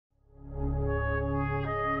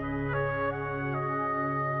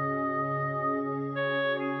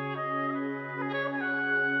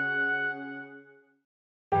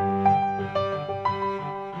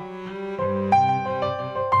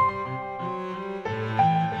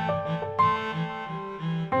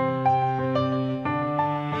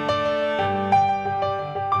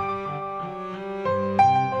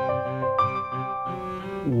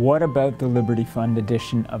what about the Liberty Fund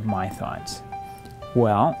edition of My Thoughts?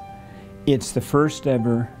 Well, it's the first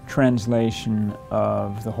ever translation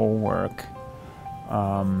of the whole work.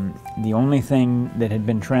 The only thing that had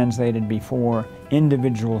been translated before,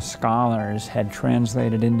 individual scholars had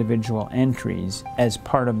translated individual entries as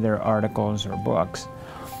part of their articles or books,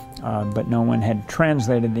 but no one had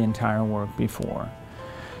translated the entire work before.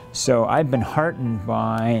 So I've been heartened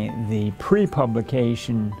by the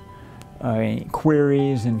pre-publication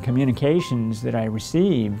queries and communications that I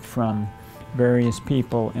received from various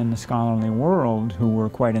people in the scholarly world who were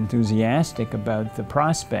quite enthusiastic about the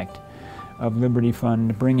prospect of Liberty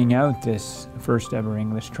Fund bringing out this first ever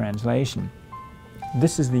English translation.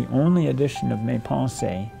 This is the only edition of Mes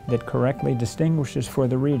Pensées that correctly distinguishes for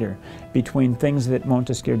the reader between things that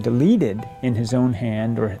Montesquieu deleted in his own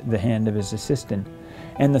hand or the hand of his assistant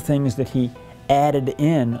and the things that he added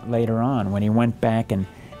in later on when he went back and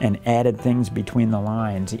added things between the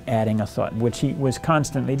lines, adding a thought, which he was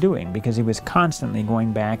constantly doing because he was constantly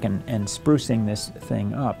going back and sprucing this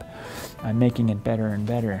thing up, making it better and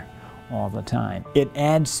better all the time. It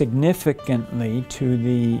adds significantly to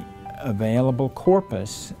the available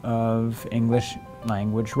corpus of English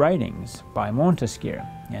language writings by Montesquieu.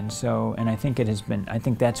 And I think it has been, I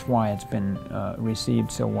think that's why it's been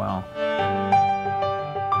received so well.